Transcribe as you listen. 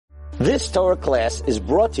This Torah class is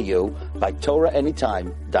brought to you by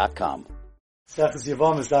TorahAnytime.com. Sechus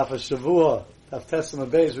Yevamos Daf Shavua Daf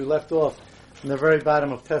Testament Beis. We left off in the very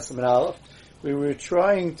bottom of Testament Aleph. We were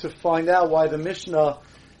trying to find out why the Mishnah,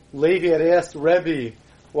 Levi had asked Rebbe,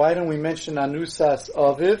 why don't we mention Anusas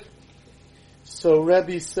Aviv? So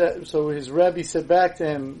his Rebbe said back to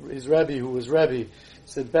him, his Rebbe, who was Rebbe,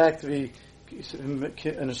 said back to me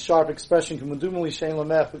in a sharp expression, that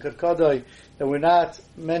we're not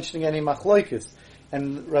mentioning any machloikis.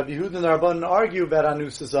 And Rabbi Yehuda and Rabbanan argue about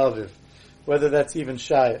Anusas Aviv, whether that's even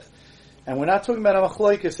shaykh. And we're not talking about a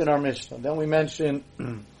machloikis in our Mishnah. Then we mention,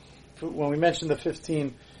 when we mention the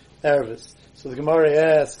 15 erevos. So the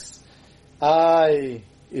Gemara asks,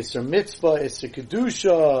 is there mitzvah, is there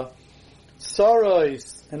kedusha,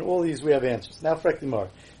 sarais, and all these we have answers. Now, Frek Gemara,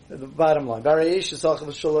 the bottom line.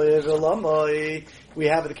 We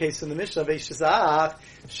have the case in the Mishnah of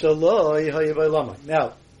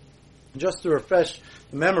Now, just to refresh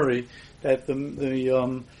the memory, that the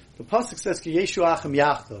pasuk says Ki Yeshu Achim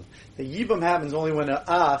Yachdav. The Yibam happens only when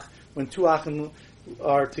two Achim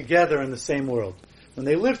are together in the same world. When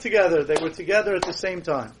they live together, they were together at the same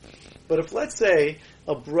time. But if, let's say,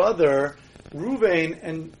 a brother, Reuven,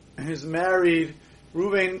 and is married,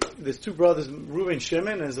 Reuven, there's two brothers, Reuven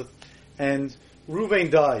Shimon, and Reuven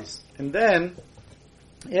dies. And then,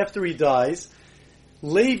 after he dies,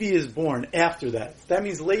 Levi is born after that. That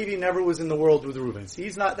means Levi never was in the world with Reuven. So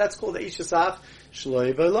he's not, that's called Eishasach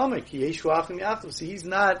Shloi V'Lamek. Yeshu Achim Yachdav. So he's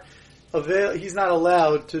not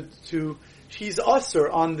allowed to, he's usher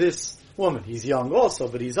on this woman. He's young also,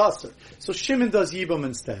 but he's usher. So Shimon does Yibam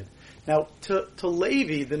instead. Now, to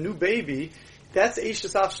Levi, the new baby, that's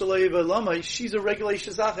Eishasach Shloi V'Lamek. She's a regular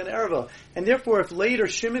Eishasach and Erva. And therefore, if later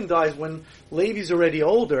Shimon dies when Levi's already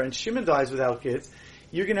older and Shimon dies without kids,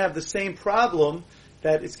 you're going to have the same problem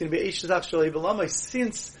that it's going to be Eishasach Shloi V'Lamek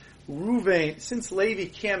since Levi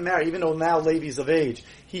can't marry, even though now Levi's of age,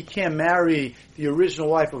 he can't marry the original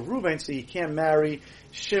wife of Reuven, so he can't marry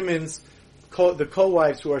the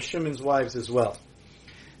co-wives who are Shimon's wives as well.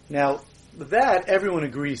 Now, that everyone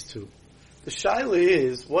agrees to. The shaila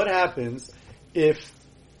is, what happens if,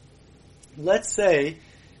 let's say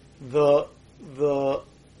that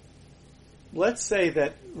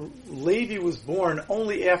Levi was born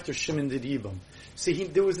only after Shimon did Yibam. See,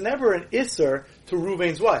 there was never an Isser to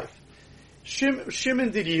Reuven's wife.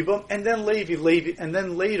 Shimon did Yibam, and then and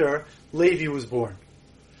then later Levi was born.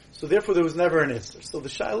 So therefore there was never an Isser. So the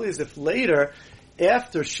shaila is, if later,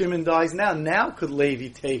 after Shimon dies now could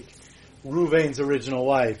Levi take Reuven's original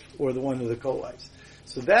wife, or the one of the co-wives?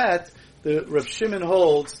 So that, the Rav Shimon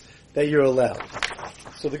holds that you're allowed.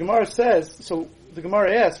 So the Gemara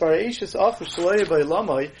asks,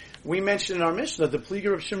 we mentioned in our Mishnah the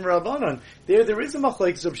Pliger of Shimon Rabbanan. There is a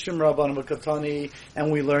machlekes of Shimon Rabbanan with Katani,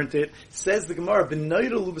 and we learned it. Says the Gemara,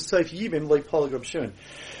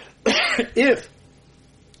 if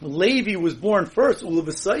Levi was born first, and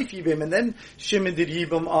then Shimon did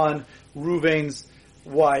Yibam on Reuven's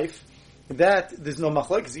wife, that there's no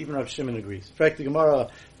machlekes, even Rav Shimon agrees. In fact, the Gemara,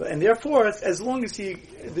 and therefore, as long as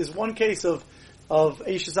there's one case of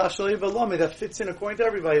Eishasach Shloi V'Lamek that fits in according to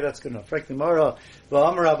everybody, that's good enough. In fact, the Gemara,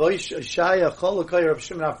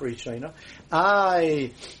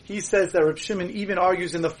 he says that Rav Shimon even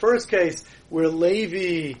argues in the first case where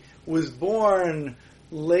Levi was born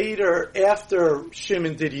later after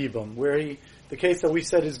Shimon did Yibam, the case that we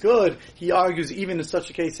said is good, he argues even in such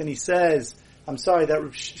a case, and he says,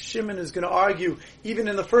 that Shimon is going to argue even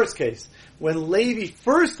in the first case, when Levi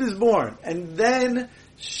first is born, and then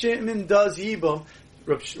Shimon does Yibam,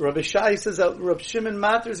 Rabbi Shai says that Rabbi Shimon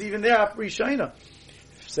matters even there after Rishayna.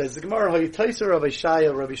 Says the Gemara, Rabbi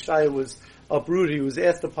Shai was uprooted, he was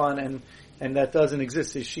asked upon, and that doesn't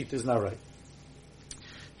exist, his sheet is not right.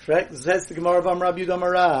 Says the Gemara, Rabbi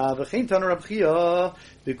Yudamara, V'chein Tana Rab Chia,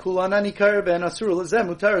 V'kulanani Karben, Asur L'zeh,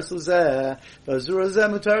 Mutaris L'zeh, V'azur L'zeh,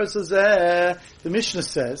 Mutaris L'zeh. The Mishnah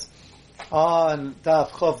says, on Daf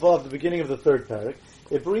Chavav, the beginning of the third parak,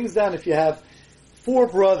 it brings down, if you have 4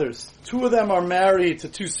 brothers, 2 of them are married to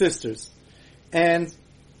 2 sisters, and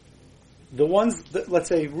the ones, let's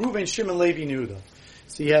say, Reuven, Shimon, Levi, and Yehuda.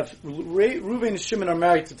 So you have, Reuven and Shimon are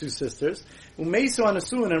married to 2 sisters, Umeisu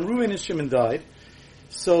Anasuin, and Reuven and Shimon died.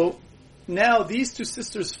 So now these 2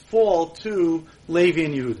 sisters fall to Levi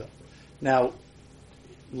and Yehuda. Now,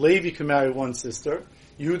 Levi can marry one sister,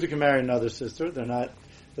 Yehuda can marry another sister, they're not,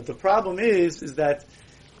 but the problem is that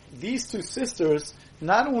these 2 sisters,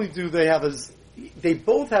 not only do they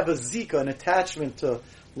both have a zika, an attachment to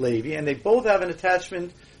Levi, and they both have an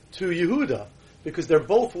attachment to Yehuda. because they're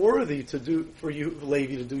both worthy for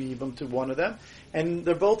Levi to do Yibam to one of them, and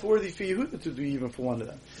they're both worthy for Yehuda to do Yibam for one of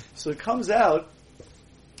them. So it comes out,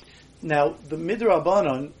 now the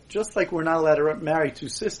Midrabanan, just like we're not allowed to marry two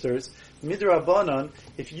sisters, Midrabanan,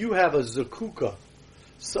 if you have a Zakuka,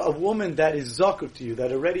 so a woman that is Zakuk to you,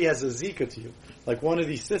 that already has a Zika to you, like one of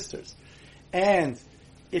these sisters, and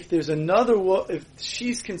if there's another, if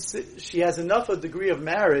she has enough a degree of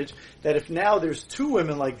marriage that if now there's two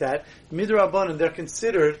women like that, midrabanan, they're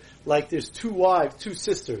considered like there's two wives, two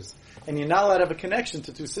sisters, and you're not allowed to have a connection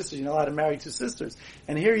to two sisters. You're not allowed to marry two sisters,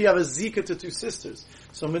 and here you have a zika to two sisters.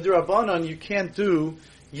 So midrabanan, you can't do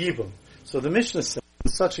yibum. So the Mishnah says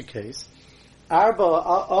in such a case, arba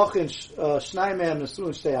achin shnai mehem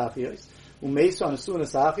nesuin shtei achiyos umeisa nesuin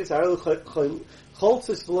es achis arel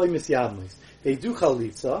choltzis v'loy misyavmis. They do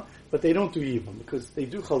chalitza, but they don't do yibum, because they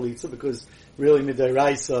do chalitza because really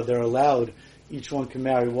midaraisa they're allowed, each one can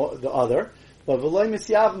marry the other, but v'loy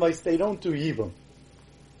misyavmis they don't do yibum.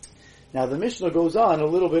 Now the Mishnah goes on a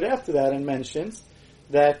little bit after that and mentions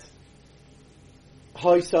that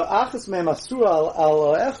hoisa achas mehem asur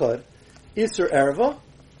al echad iser erva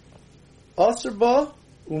asur ba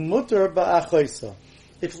umuter ba'achoisa.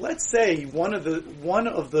 If, let's say, one of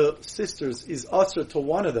the sisters is usher to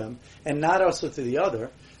one of them and not usher to the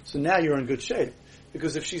other, so now you're in good shape.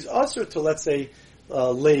 Because if she's usher to, let's say,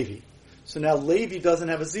 Levi, so now Levi doesn't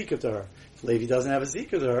have a zika to her. If Levi doesn't have a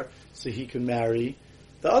zika to her, so he can marry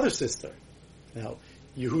the other sister. Now,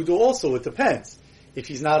 Yehuda also, it depends. If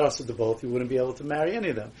he's not usher to both, he wouldn't be able to marry any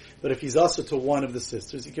of them. But if he's usher to one of the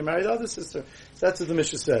sisters, he can marry the other sister. So that's what the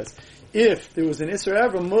Mishnah says. If there was an Isser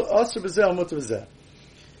Ever, usher b'zeh, mutter b'zeh.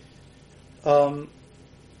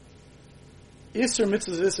 Isser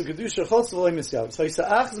mitzvah Isser kedusha chotz v'loy misyav. So he said,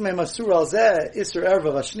 "Achz mehem asur al zeh Isser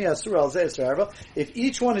erva v'ashni asur al zeh Isser erva." If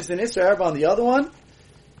each one is an Isser erva on the other one,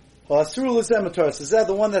 asur l'zeh mutaras zeh,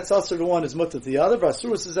 the one that's asur to one is mutter to the other. But asur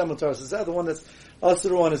l'zeh mutaras zeh, the one that's asur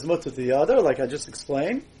to one is mutter to the other, like I just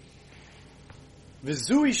explained.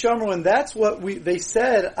 V'zui shamru, and that's what they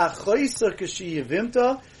said. Achoisa k'shi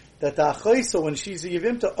yivimta. That the achoisa, when she's a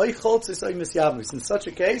yivimta, oicholtzis oy misyavmis. In such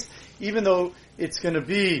a case, even though it's going to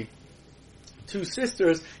be two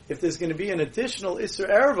sisters, if there's going to be an additional isser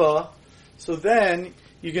erva, so then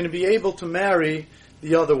you're going to be able to marry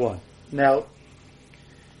the other one. Now,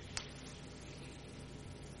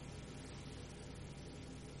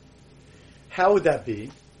 how would that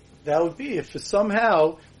be? That would be if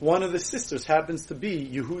somehow one of the sisters happens to be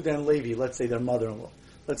Yehuda and Levi, let's say their mother-in-law.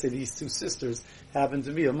 Let's say these two sisters happen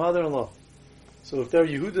to be a mother-in-law. So if they're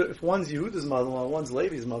Yehuda, if one's Yehuda's mother-in-law, one's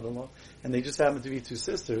Levi's mother-in-law, and they just happen to be two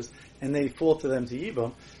sisters, and they fall to them to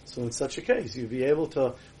Yibam, so in such a case, you'd be able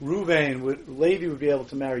to, Levi would be able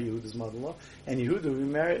to marry Yehuda's mother-in-law, and Yehuda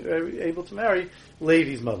would be able to marry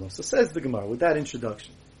Levi's mother-in-law. So says the Gemara, with that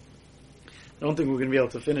introduction. I don't think we're going to be able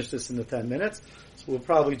to finish this in the 10 minutes, so we'll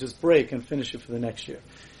probably just break and finish it for the next year.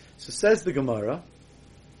 So says the Gemara,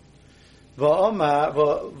 V'amar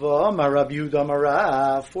Rabbi Yehuda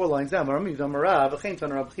Amar, 4 lines down. Rabbi Yehuda Amar, v'chein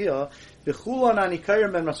tan Rabbi Chia, v'chulan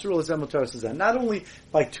anikayim ben masur l'zeh mutar l'zeh. Not only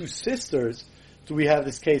by two sisters do we have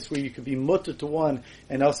this case where you could be mutter to one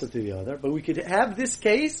and also to the other, but we could have this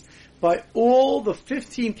case by all the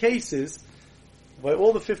 15 cases. By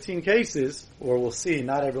all the 15 cases, or we'll see,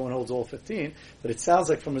 not everyone holds all 15, but it sounds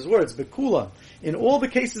like from his words, b'kulan. In all the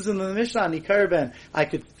cases in the Mishnah, anikayim ben, I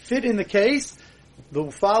could fit in the case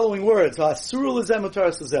the following words, that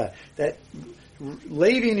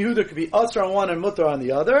Levi and Yehuda could be Asr on one and Mutter on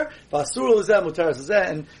the other,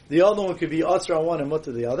 and the other one could be Asr on one and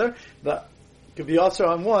Mutter the other, but could be Asr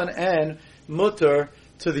on one and Mutter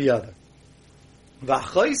to the other. And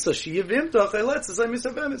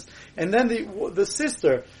then the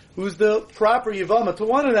sister, who's the proper Yivama, to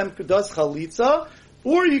one of them does Chalitza,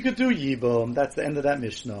 or you could do Yibam. That's the end of that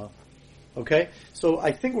Mishnah. Okay, so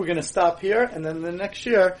I think we're going to stop here, and then the next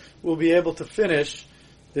year we'll be able to finish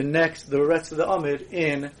the rest of the Amid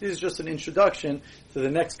this is just an introduction to the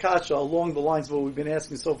next Kasha along the lines of what we've been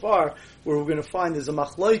asking so far, where we're going to find there's a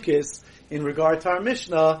Machlokes in regard to our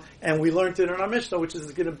Mishnah, and we learned it in our Mishnah, which is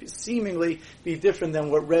going to seemingly be different than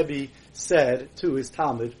what Rebbe said to his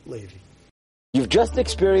Talmud Levi. You've just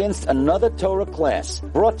experienced another Torah class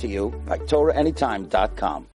brought to you by TorahAnytime.com.